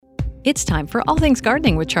It's time for All Things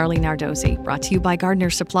Gardening with Charlie Nardozzi, brought to you by Gardener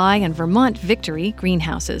Supply and Vermont Victory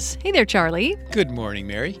Greenhouses. Hey there, Charlie. Good morning,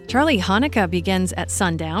 Mary. Charlie, Hanukkah begins at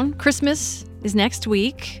sundown. Christmas is next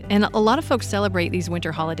week, and a lot of folks celebrate these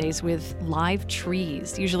winter holidays with live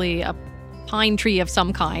trees, usually a pine tree of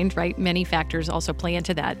some kind, right? Many factors also play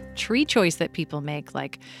into that tree choice that people make,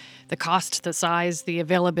 like the cost, the size, the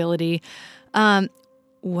availability.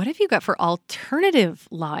 What have you got for alternative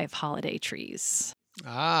live holiday trees?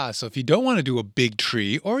 So if you don't want to do a big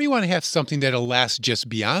tree, or you want to have something that'll last just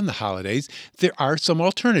beyond the holidays, there are some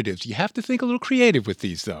alternatives. You have to think a little creative with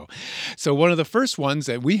these, though. So one of the first ones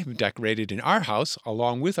that we have decorated in our house,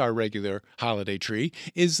 along with our regular holiday tree,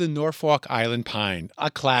 is the Norfolk Island pine. A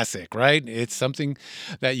classic, right? It's something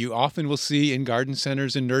that you often will see in garden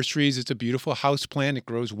centers and nurseries. It's a beautiful house plant. It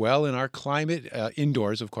grows well in our climate,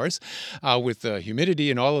 indoors, of course, with the humidity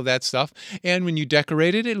and all of that stuff. And when you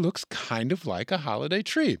decorate it, it looks kind of like a holiday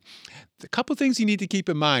tree. A couple things you need to keep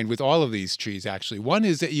in mind with all of these trees, actually. One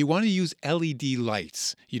is that you want to use LED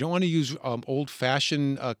lights. You don't want to use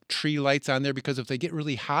old-fashioned tree lights on there, because if they get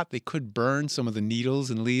really hot, they could burn some of the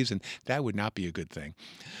needles and leaves, and that would not be a good thing.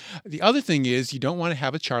 The other thing is you don't want to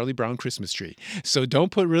have a Charlie Brown Christmas tree. So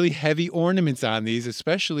don't put really heavy ornaments on these,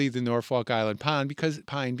 especially the Norfolk Island pine, because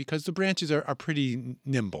the branches are pretty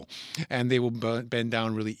nimble, and they will bend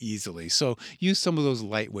down really easily. So use some of those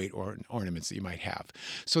lightweight ornaments that you might have.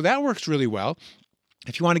 So that works really well.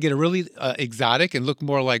 If you want to get a really exotic and look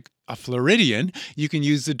more like a Floridian, you can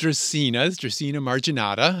use the Dracaenas, Dracena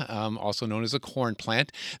marginata, also known as a corn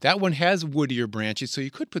plant. That one has woodier branches, so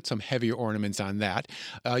you could put some heavier ornaments on that.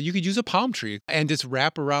 You could use a palm tree and just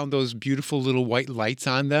wrap around those beautiful little white lights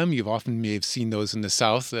on them. You've often may have seen those in the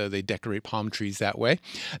South. They decorate palm trees that way.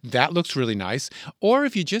 That looks really nice. Or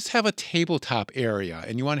if you just have a tabletop area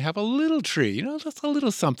and you want to have a little tree, just a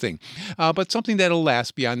little something, but something that'll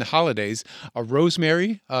last beyond the holidays. A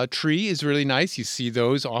rosemary tree is really nice. You see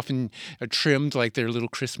those often trimmed like they're little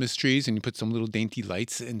Christmas trees, and you put some little dainty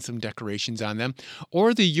lights and some decorations on them.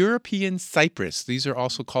 Or the European cypress. These are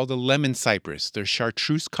also called a lemon cypress. They're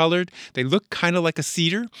chartreuse colored. They look kind of like a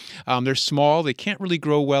cedar. They're small. They can't really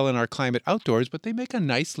grow well in our climate outdoors, but they make a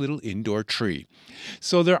nice little indoor tree.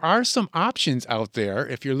 So there are some options out there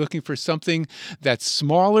if you're looking for something that's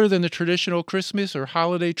smaller than the traditional Christmas or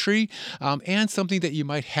holiday tree, and something that you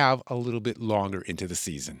might have a little bit longer into the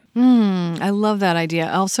season. I love that idea.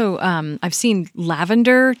 Also, I've seen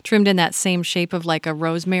lavender trimmed in that same shape of like a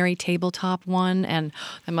rosemary tabletop one, and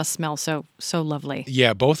that must smell so lovely.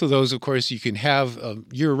 Yeah, both of those, of course, you can have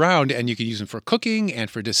year-round, and you can use them for cooking and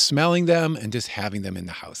for just smelling them and just having them in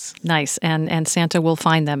the house. Nice, and Santa will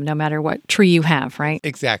find them no matter what tree you have, right?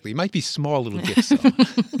 Exactly. It might be small little gifts, though.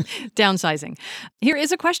 Downsizing. Here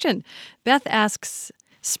is a question. Beth asks,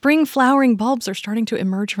 spring flowering bulbs are starting to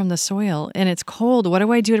emerge from the soil, and it's cold. What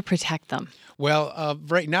do I do to protect them? Well,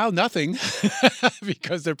 right now, nothing,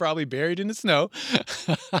 because they're probably buried in the snow.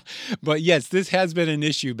 But yes, this has been an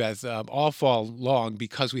issue, Beth, all fall long,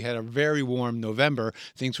 because we had a very warm November.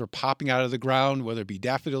 Things were popping out of the ground, whether it be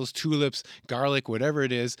daffodils, tulips, garlic, whatever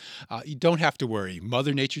it is. You don't have to worry.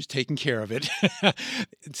 Mother Nature's taking care of it.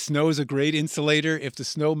 Snow is a great insulator. If the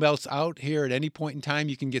snow melts out here at any point in time,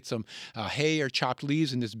 you can get some hay or chopped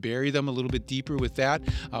leaves and just bury them a little bit deeper with that.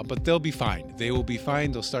 But they'll be fine. They will be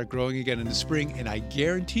fine. They'll start growing again in the spring, and I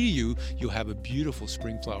guarantee you'll have a beautiful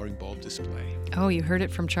spring flowering bulb display. Oh, you heard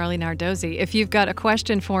it from Charlie Nardozzi. If you've got a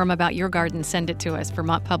question for him about your garden, send it to us,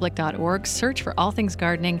 vermontpublic.org. Search for All Things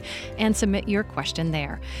Gardening and submit your question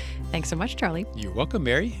there. Thanks so much, Charlie. You're welcome,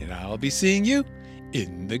 Mary, and I'll be seeing you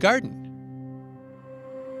in the garden.